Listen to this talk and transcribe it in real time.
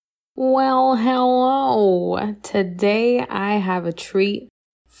Well, hello. Today I have a treat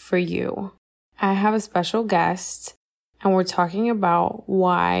for you. I have a special guest, and we're talking about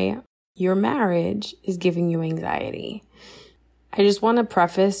why your marriage is giving you anxiety. I just want to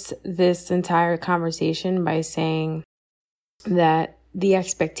preface this entire conversation by saying that the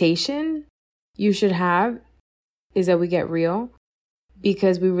expectation you should have is that we get real,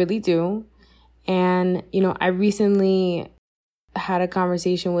 because we really do. And, I recently had a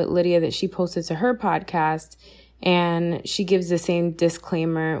conversation with Lydia that she posted to her podcast, and she gives the same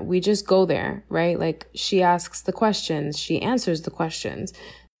disclaimer. We just go there, right? Like, she asks the questions, she answers the questions.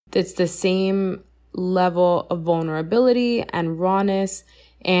 It's the same level of vulnerability and rawness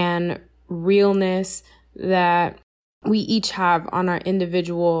and realness that we each have on our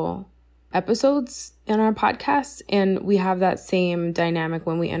individual episodes in our podcast. And we have that same dynamic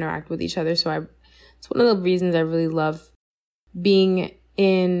when we interact with each other. So it's one of the reasons I really love being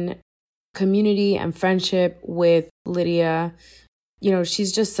in community and friendship with Lydia.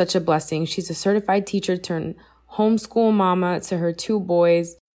 She's just such a blessing. She's a certified teacher turned homeschool mama to her 2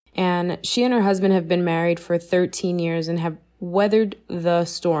 boys. And she and her husband have been married for 13 years and have weathered the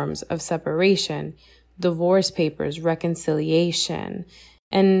storms of separation, divorce papers, reconciliation.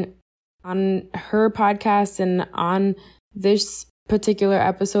 And on her podcast and on this particular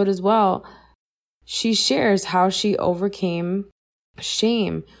episode as well, she shares how she overcame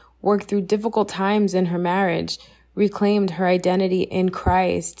shame, worked through difficult times in her marriage, reclaimed her identity in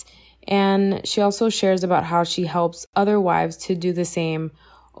Christ. And she also shares about how she helps other wives to do the same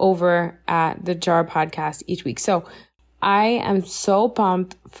over at the JAR podcast each week. So I am so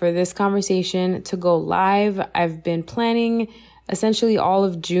pumped for this conversation to go live. I've been planning essentially all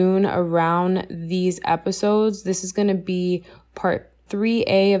of June around these episodes. This is going to be part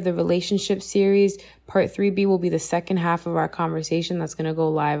 3A of the relationship series. Part 3B will be the second half of our conversation that's going to go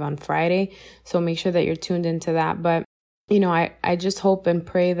live on Friday. So make sure that you're tuned into that. But, I just hope and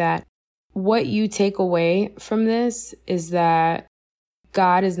pray that what you take away from this is that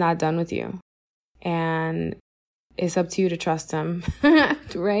God is not done with you. And it's up to you to trust him,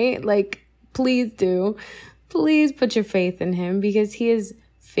 right? Like, please do. Please put your faith in him, because he is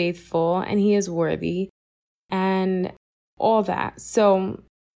faithful and he is worthy and all that. So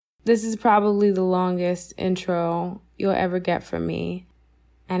this is probably the longest intro you'll ever get from me.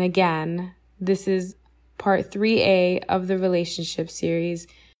 And again, this is part 3A of the relationship series.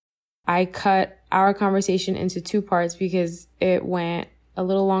 I cut our conversation into 2 parts because it went a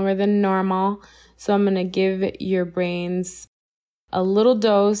little longer than normal. So I'm going to give your brains a little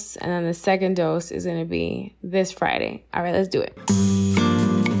dose, and then the second dose is going to be this Friday. All right, let's do it.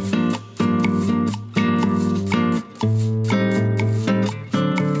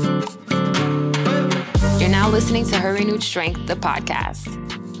 You're now listening to Her Renewed Strength, the podcast,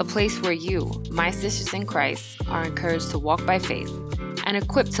 a place where you, my sisters in Christ, are encouraged to walk by faith and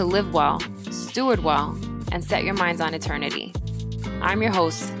equipped to live well, steward well, and set your minds on eternity. I'm your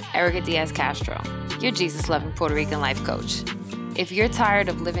host, Erica Diaz Castro, your Jesus-loving Puerto Rican life coach. If you're tired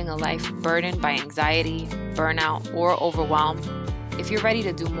of living a life burdened by anxiety, burnout, or overwhelm, if you're ready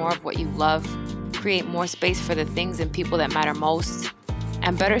to do more of what you love, create more space for the things and people that matter most,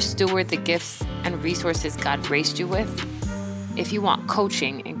 and better steward the gifts and resources God graced you with, if you want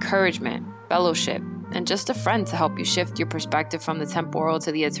coaching, encouragement, fellowship, and just a friend to help you shift your perspective from the temporal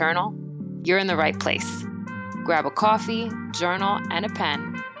to the eternal, you're in the right place. Grab a coffee, journal, and a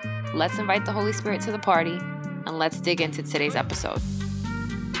pen. Let's invite the Holy Spirit to the party, and let's dig into today's episode.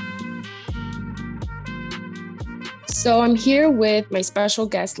 So I'm here with my special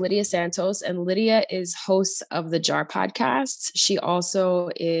guest, Lydia Santos, and Lydia is host of the JAR podcast. She also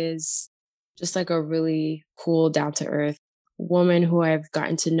is just like a really cool, down-to-earth woman who I've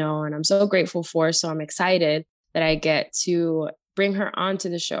gotten to know, and I'm so grateful for. So I'm excited that I get to bring her onto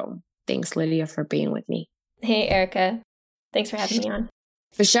the show. Thanks, Lydia, for being with me. Hey, Erica. Thanks for having me on.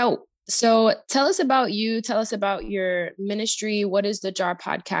 For sure. So tell us about you. Tell us about your ministry. What is the JAR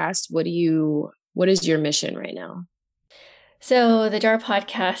podcast? What is your mission right now? So the JAR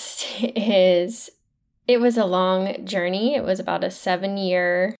podcast it was a long journey. It was about a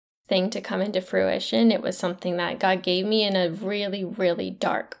 7-year thing to come into fruition. It was something that God gave me in a really, really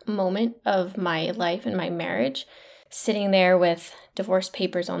dark moment of my life and my marriage, sitting there with divorce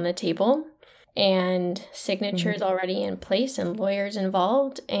papers on the table and signatures already in place and lawyers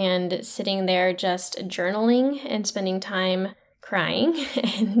involved, and sitting there just journaling and spending time crying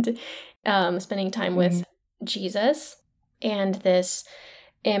and spending time with Jesus. And this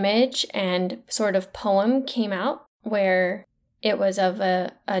image and sort of poem came out where it was of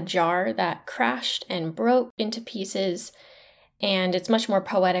a jar that crashed and broke into pieces, And it's much more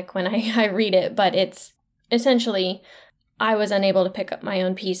poetic when I read it, but it's essentially, I was unable to pick up my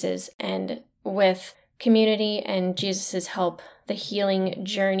own pieces. And with community and Jesus's help, the healing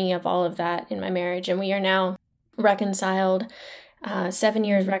journey of all of that in my marriage. And we are now reconciled, 7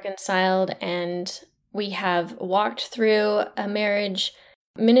 years reconciled, and we have walked through a marriage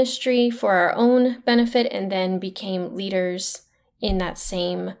ministry for our own benefit and then became leaders in that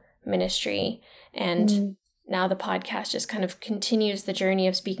same ministry. And now the podcast just kind of continues the journey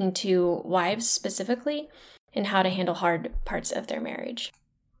of speaking to wives specifically and how to handle hard parts of their marriage.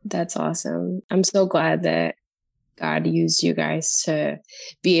 That's awesome. I'm so glad that God used you guys to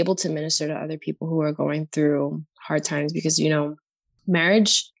be able to minister to other people who are going through hard times, because, you know,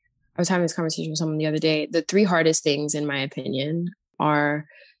 marriage, I was having this conversation with someone the other day. The 3 hardest things, in my opinion, are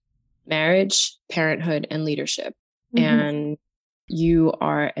marriage, parenthood, and leadership. And you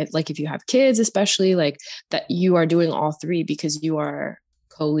are, like, if you have kids, especially, like, that you are doing all 3 because you are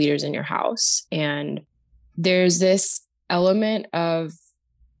co-leaders in your house. And there's this element of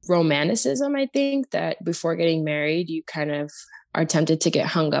romanticism, I think, that before getting married, you kind of are tempted to get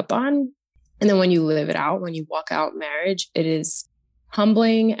hung up on. And then when you live it out, when you walk out marriage, it is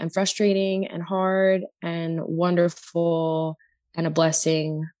humbling and frustrating and hard and wonderful and a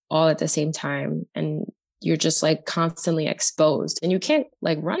blessing all at the same time. And you're just like constantly exposed, and you can't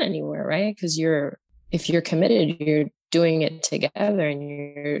like run anywhere, right? Because if you're committed, you're doing it together and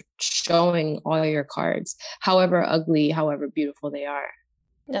you're showing all your cards, however ugly, however beautiful they are.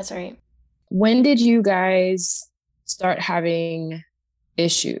 That's right. When did you guys start having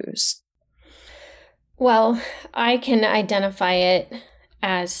issues? Well, I can identify it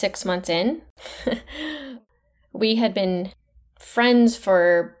as 6 months in. We had been friends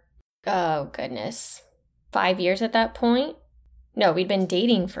for, 5 years at that point. No, we'd been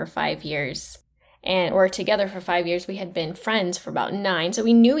dating for 5 years, or together for 5 years. We had been friends for about 9, so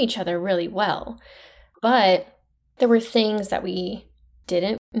we knew each other really well. But there were things that we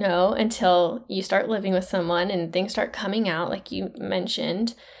didn't know until you start living with someone and things start coming out, like you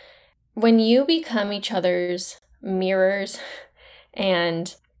mentioned. When you become each other's mirrors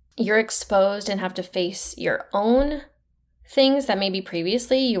and you're exposed and have to face your own things that maybe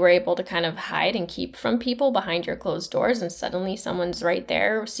previously you were able to kind of hide and keep from people behind your closed doors, and suddenly someone's right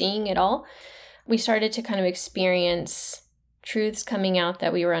there seeing it all, we started to kind of experience truths coming out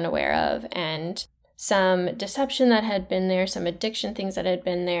that we were unaware of, and some deception that had been there, some addiction things that had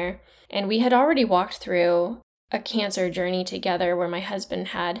been there. And we had already walked through a cancer journey together where my husband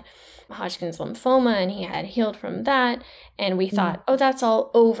had Hodgkin's lymphoma and he had healed from that. And we thought, oh, that's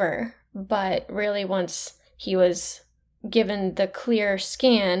all over. But really, once he was given the clear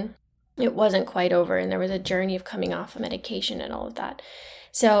scan, it wasn't quite over. And there was a journey of coming off of medication and all of that.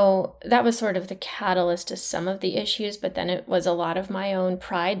 So that was sort of the catalyst to some of the issues, but then it was a lot of my own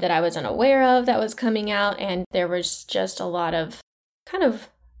pride that I was unaware of that was coming out, and there was just a lot of kind of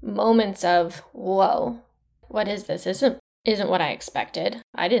moments of, whoa, what is this? Isn't what I expected.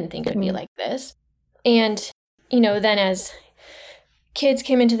 I didn't think it'd be like this. And, then as kids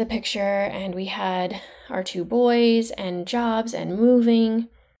came into the picture and we had our 2 boys and jobs and moving,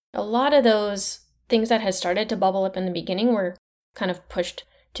 a lot of those things that had started to bubble up in the beginning were kind of pushed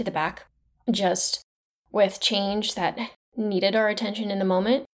to the back, just with change that needed our attention in the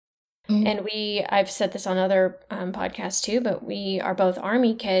moment. And I've said this on other podcasts too, but we are both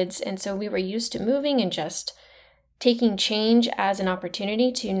Army kids. And so we were used to moving and just taking change as an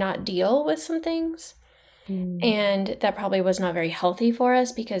opportunity to not deal with some things. And that probably was not very healthy for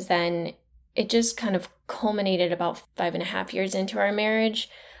us, because then it just kind of culminated about 5.5 years into our marriage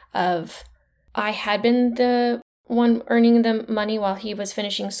of, I had been the one earning the money while he was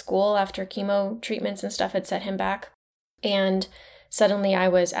finishing school after chemo treatments and stuff had set him back. And suddenly I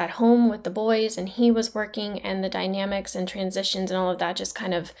was at home with the boys and he was working, and the dynamics and transitions and all of that just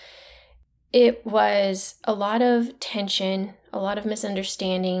kind of, it was a lot of tension, a lot of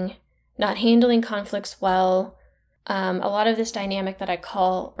misunderstanding, not handling conflicts well. A lot of this dynamic that I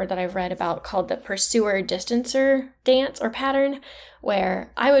call, or that I've read about, called the pursuer-distancer dance or pattern,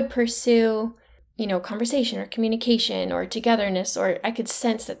 where I would pursue conversation or communication or togetherness, or I could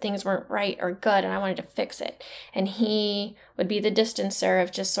sense that things weren't right or good and I wanted to fix it. And he would be the distancer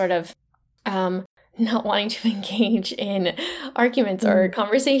of just sort of not wanting to engage in arguments or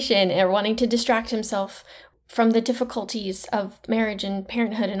conversation, or wanting to distract himself from the difficulties of marriage and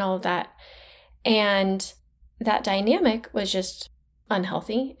parenthood and all of that. And that dynamic was just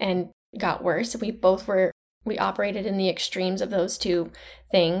unhealthy and got worse. We operated in the extremes of those 2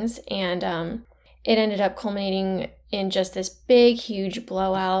 things. And it ended up culminating in just this big, huge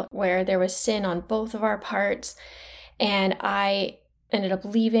blowout where there was sin on both of our parts. And I ended up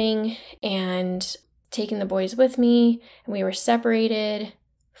leaving and taking the boys with me. And we were separated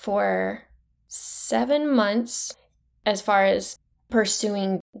for 7 months as far as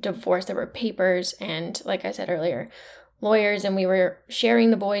pursuing divorce. There were papers and, like I said earlier, lawyers, and we were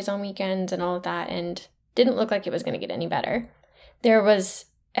sharing the boys on weekends and all of that, and didn't look like it was going to get any better. There was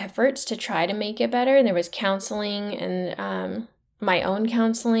efforts to try to make it better, and there was counseling and my own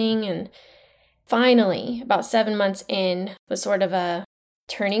counseling, and finally, about 7 months in, was sort of a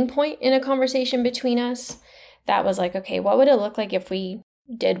turning point in a conversation between us that was like, okay, what would it look like if we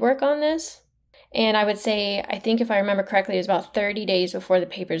did work on this? And I would say, I think if I remember correctly, it was about 30 days before the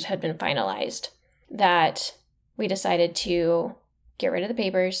papers had been finalized that we decided to get rid of the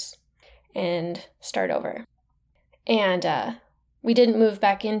papers and start over. And we didn't move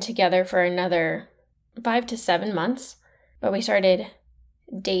back in together for another 5 to 7 months, but we started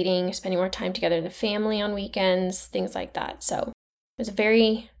dating, spending more time together, the family on weekends, things like that. So it was a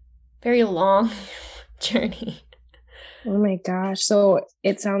very, very long journey. Oh my gosh. So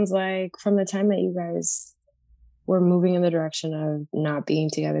it sounds like from the time that you guys were moving in the direction of not being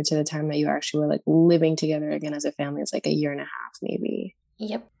together to the time that you actually were like living together again as a family, it's like 1.5 years, maybe.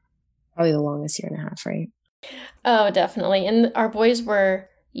 Yep. Probably the longest 1.5 years, right? Oh, definitely. And our boys were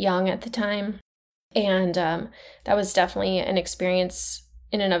young at the time. And that was definitely an experience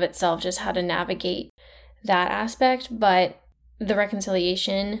in and of itself, just how to navigate that aspect. But the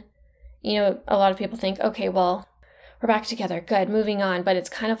reconciliation, a lot of people think, okay, well, we're back together. Good, moving on. But it's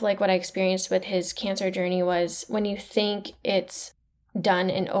kind of like what I experienced with his cancer journey was when you think it's done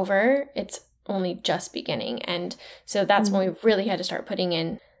and over, it's only just beginning. And so that's when we really had to start putting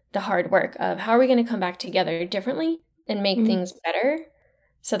in the hard work of how are we going to come back together differently and make things better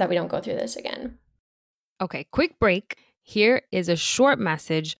so that we don't go through this again. Okay, quick break. Here is a short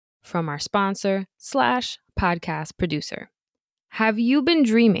message from our sponsor / podcast producer. Have you been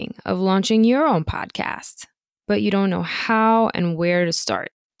dreaming of launching your own podcast, but you don't know how and where to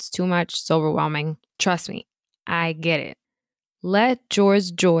start? It's too much, it's overwhelming. Trust me, I get it. Let Jora's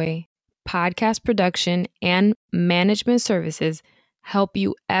Joy podcast production and management services help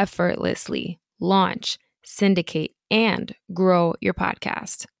you effortlessly launch, syndicate, and grow your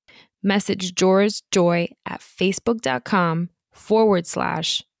podcast. Message Jora's Joy at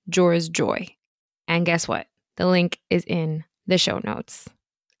facebook.com/Jora's Joy. And guess what? The link is in the show notes.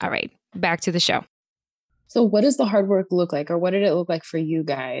 All right, back to the show. So what does the hard work look like, or what did it look like for you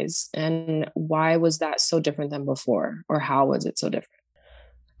guys? And why was that so different than before? Or how was it so different?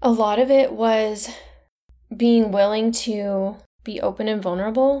 A lot of it was being willing to be open and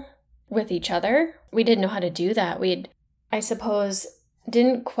vulnerable with each other. We didn't know how to do that. I suppose,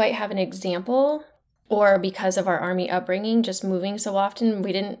 didn't quite have an example, or because of our Army upbringing, just moving so often,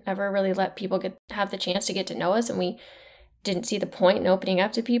 we didn't ever really let people have the chance to get to know us, and we didn't see the point in opening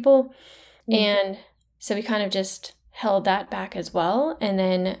up to people. And so we kind of just held that back as well. And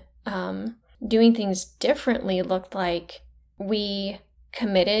then doing things differently looked like we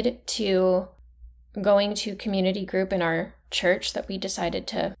committed to going to community group in our church that we decided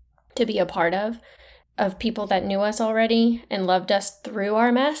to be a part of people that knew us already and loved us through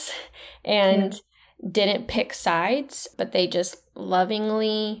our mess and didn't pick sides, but they just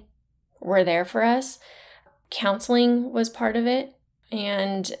lovingly were there for us. Counseling was part of it.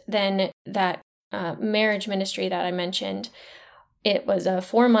 And then that marriage ministry that I mentioned, it was a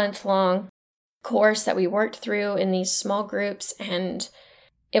 4-month-long course that we worked through in these small groups, and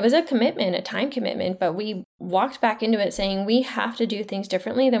it was a commitment, a time commitment, but we walked back into it saying we have to do things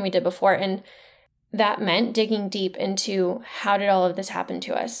differently than we did before. And that meant digging deep into how did all of this happen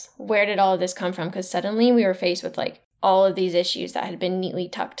to us? Where did all of this come from? Because suddenly we were faced with like all of these issues that had been neatly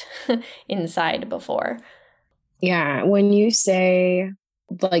tucked inside before. Yeah. When you say,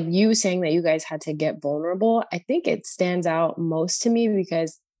 like you saying that you guys had to get vulnerable, I think it stands out most to me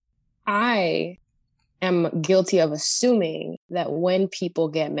because I am guilty of assuming that when people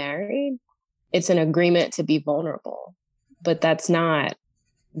get married, it's an agreement to be vulnerable, but that's not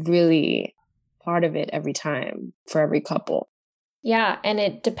really part of it every time for every couple. Yeah. And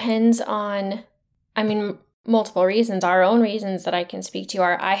it depends on, multiple reasons. Our own reasons that I can speak to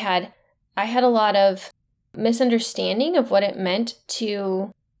are I had a lot of misunderstanding of what it meant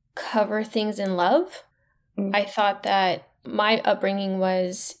to cover things in love. I thought that my upbringing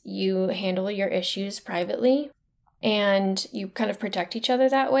was you handle your issues privately and you kind of protect each other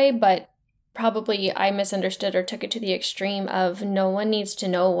that way, but probably I misunderstood or took it to the extreme of no one needs to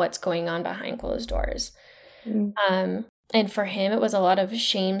know what's going on behind closed doors. And for him, it was a lot of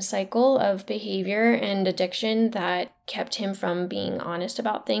shame cycle of behavior and addiction that kept him from being honest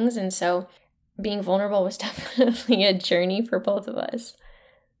about things. And so being vulnerable was definitely a journey for both of us.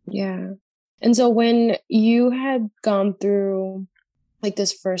 Yeah. And so when you had gone through like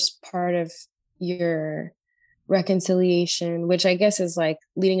this first part of your reconciliation, which I guess is like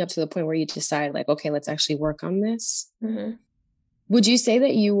leading up to the point where you decide like, okay, let's actually work on this. Mm-hmm. Would you say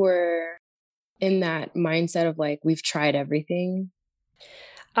that you were in that mindset of like, we've tried everything?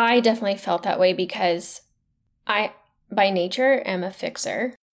 I definitely felt that way because I, by nature, am a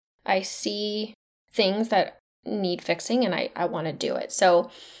fixer. I see things that need fixing and I want to do it. So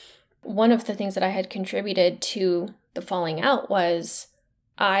one of the things that I had contributed to the falling out was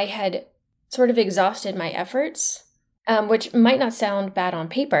I had sort of exhausted my efforts, which might not sound bad on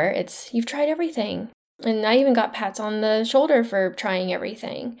paper. It's, you've tried everything. And I even got pats on the shoulder for trying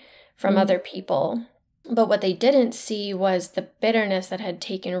everything from other people. But what they didn't see was the bitterness that had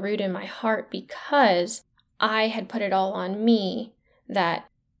taken root in my heart because I had put it all on me that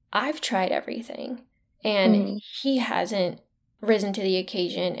I've tried everything and he hasn't risen to the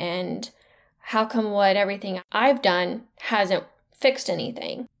occasion. And how come what everything I've done hasn't fixed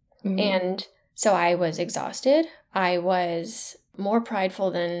anything? And so I was exhausted. I was more prideful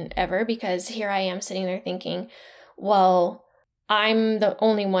than ever because here I am sitting there thinking, well, I'm the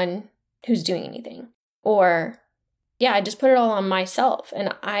only one who's doing anything. Or, yeah, I just put it all on myself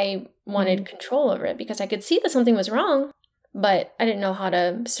and I wanted control over it because I could see that something was wrong, but I didn't know how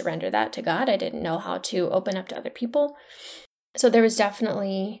to surrender that to God. I didn't know how to open up to other people. So there was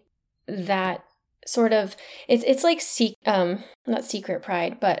definitely that sort of, it's like, not secret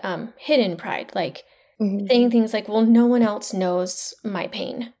pride, but hidden pride, like saying things like, well, no one else knows my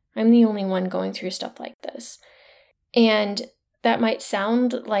pain. I'm the only one going through stuff like this. And that might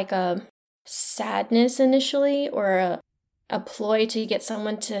sound like a sadness initially or a ploy to get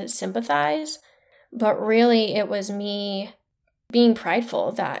someone to sympathize, but really it was me being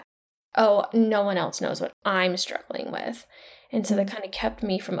prideful that, oh, no one else knows what I'm struggling with. And so that kind of kept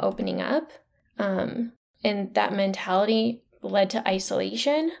me from opening up. And that mentality led to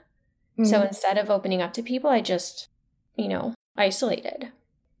isolation. So instead of opening up to people, I just, isolated.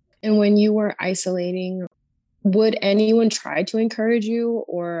 And when you were isolating, would anyone try to encourage you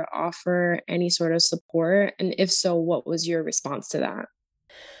or offer any sort of support? And if so, what was your response to that?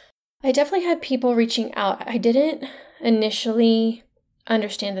 I definitely had people reaching out. I didn't initially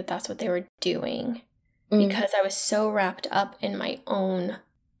understand that that's what they were doing because I was so wrapped up in my own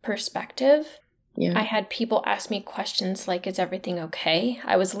perspective. Yeah. I had people ask me questions like, is everything okay?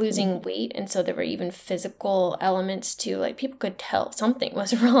 I was losing weight. And so there were even physical elements to, like, people could tell something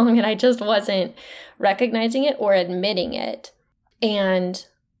was wrong and I just wasn't recognizing it or admitting it. And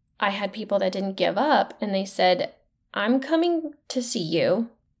I had people that didn't give up and they said, I'm coming to see you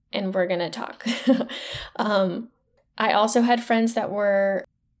and we're going to talk. I also had friends that were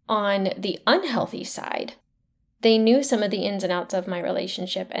on the unhealthy side. They knew some of the ins and outs of my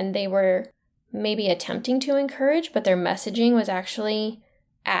relationship and they were maybe attempting to encourage, but their messaging was actually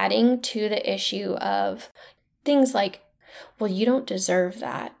adding to the issue of things like, well, you don't deserve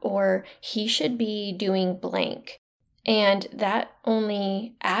that, or he should be doing blank. And that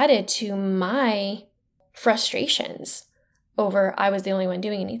only added to my frustrations over I was the only one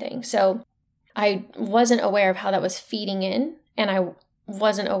doing anything. So I wasn't aware of how that was feeding in, and I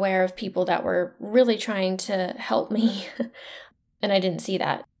wasn't aware of people that were really trying to help me. And I didn't see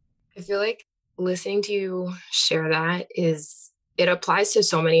that. I feel like listening to you share that it applies to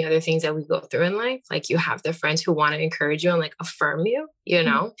so many other things that we go through in life. Like you have the friends who want to encourage you and like affirm you,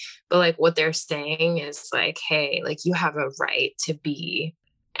 but like what they're saying is like, hey, like you have a right to be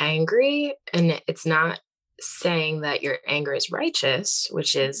angry. And it's not saying that your anger is righteous,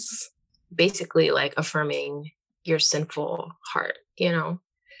 which is basically like affirming your sinful heart,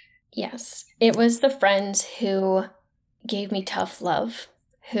 Yes. It was the friends who gave me tough love,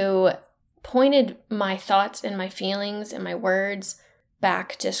 who pointed my thoughts and my feelings and my words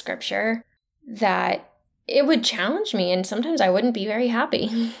back to scripture, that it would challenge me. And sometimes I wouldn't be very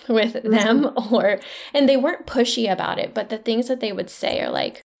happy with them and they weren't pushy about it, but the things that they would say are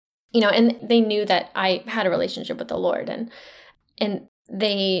like, and they knew that I had a relationship with the Lord and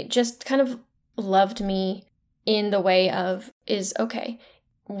they just kind of loved me in the way of, is okay,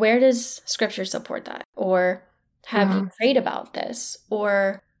 where does scripture support that? Or have you prayed about this?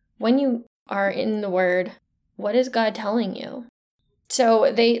 Or when you are in the word, what is God telling you?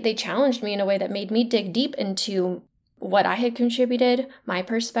 So they challenged me in a way that made me dig deep into what I had contributed, my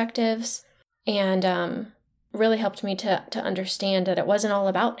perspectives, and really helped me to understand that it wasn't all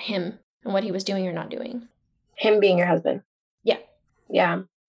about him and what he was doing or not doing. Him being your husband. Yeah. Yeah.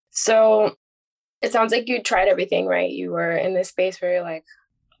 So it sounds like you tried everything, right? You were in this space where you're like,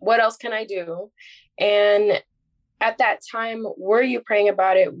 what else can I do? And at that time, were you praying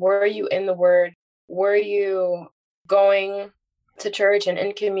about it? Were you in the Word? Were you going to church and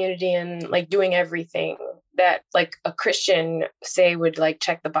in community and like doing everything that like a Christian say would like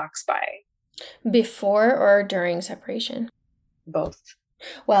check the box by? Before or during separation? Both.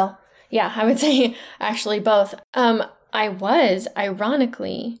 Well, yeah, I would say actually both. I was,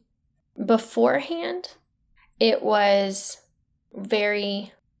 ironically, beforehand, it was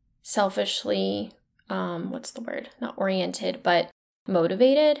very selfishly, what's the word? Not oriented, but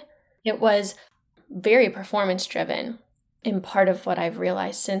motivated. It was very performance driven. And part of what I've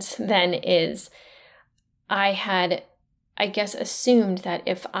realized since then is I had, I guess, assumed that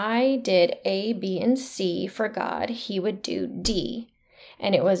if I did A, B, and C for God, he would do D.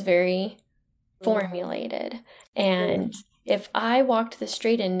 And it was very formulated. And if I walked the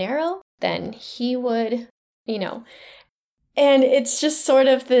straight and narrow, then he would, and it's just sort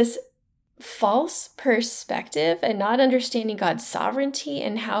of this false perspective and not understanding God's sovereignty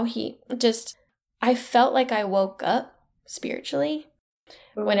and how he just, I felt like I woke up spiritually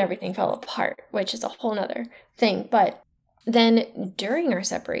when everything fell apart, which is a whole nother thing. But then during our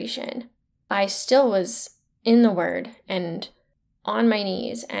separation, I still was in the Word and on my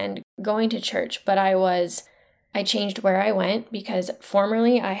knees and going to church, but I changed where I went because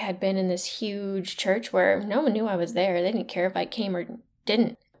formerly I had been in this huge church where no one knew I was there. They didn't care if I came or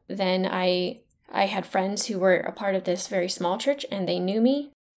didn't. Then I had friends who were a part of this very small church and they knew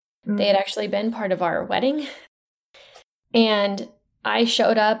me. They had actually been part of our wedding. And I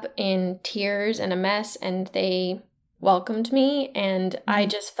showed up in tears and a mess and they welcomed me, and I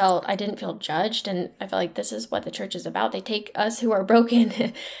just felt, I didn't feel judged, and I felt like this is what the church is about. They take us who are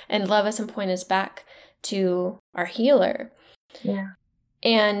broken and love us and point us back to our healer. Yeah.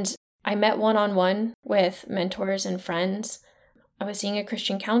 And I met one-on-one with mentors and friends. I was seeing a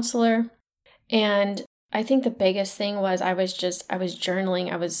Christian counselor, and I think the biggest thing was I was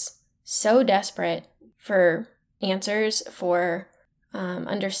journaling. I was so desperate for answers, for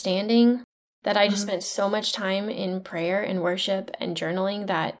understanding, that I just spent so much time in prayer and worship and journaling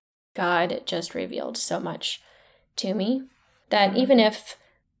that God just revealed so much to me that even if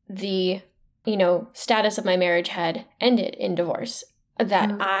the, status of my marriage had ended in divorce,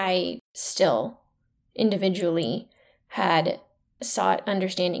 that I still individually had sought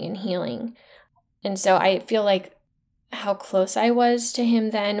understanding and healing. And so I feel like how close I was to him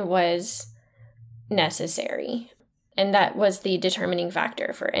then was necessary. And that was the determining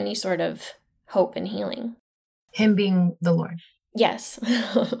factor for any sort of hope and healing. Him being the Lord. Yes.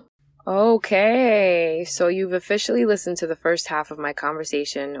 Okay, so you've officially listened to the first half of my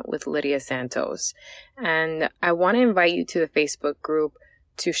conversation with Lydia Santos. And I want to invite you to the Facebook group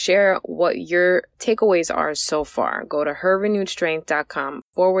to share what your takeaways are so far. Go to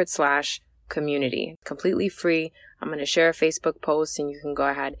herrenewedstrength.com/community. Completely free. I'm going to share a Facebook post and you can go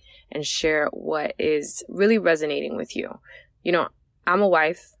ahead and share what is really resonating with you. I'm a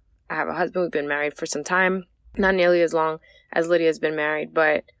wife. I have a husband. We've been married for some time, not nearly as long as Lydia's been married,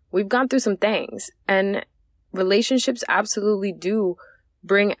 but we've gone through some things, and relationships absolutely do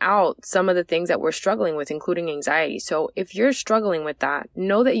bring out some of the things that we're struggling with, including anxiety. So if you're struggling with that,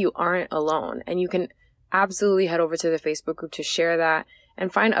 know that you aren't alone, and you can absolutely head over to the Facebook group to share that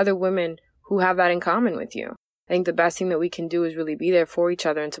and find other women who have that in common with you. I think the best thing that we can do is really be there for each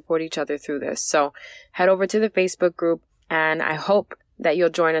other and support each other through this. So head over to the Facebook group, and I hope that you'll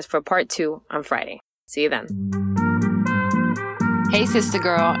join us for part 2 on Friday. See you then. Hey, sister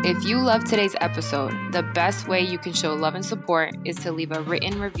girl, if you love today's episode, the best way you can show love and support is to leave a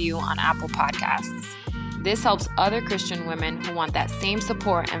written review on Apple Podcasts. This helps other Christian women who want that same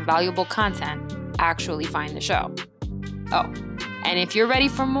support and valuable content actually find the show. Oh, and if you're ready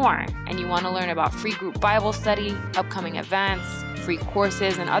for more and you want to learn about free group Bible study, upcoming events, free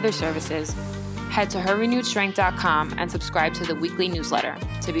courses, and other services, head to herrenewedstrength.com and subscribe to the weekly newsletter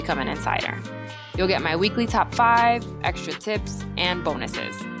to become an insider. You'll get my weekly top 5, extra tips, and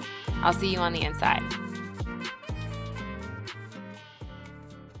bonuses. I'll see you on the inside.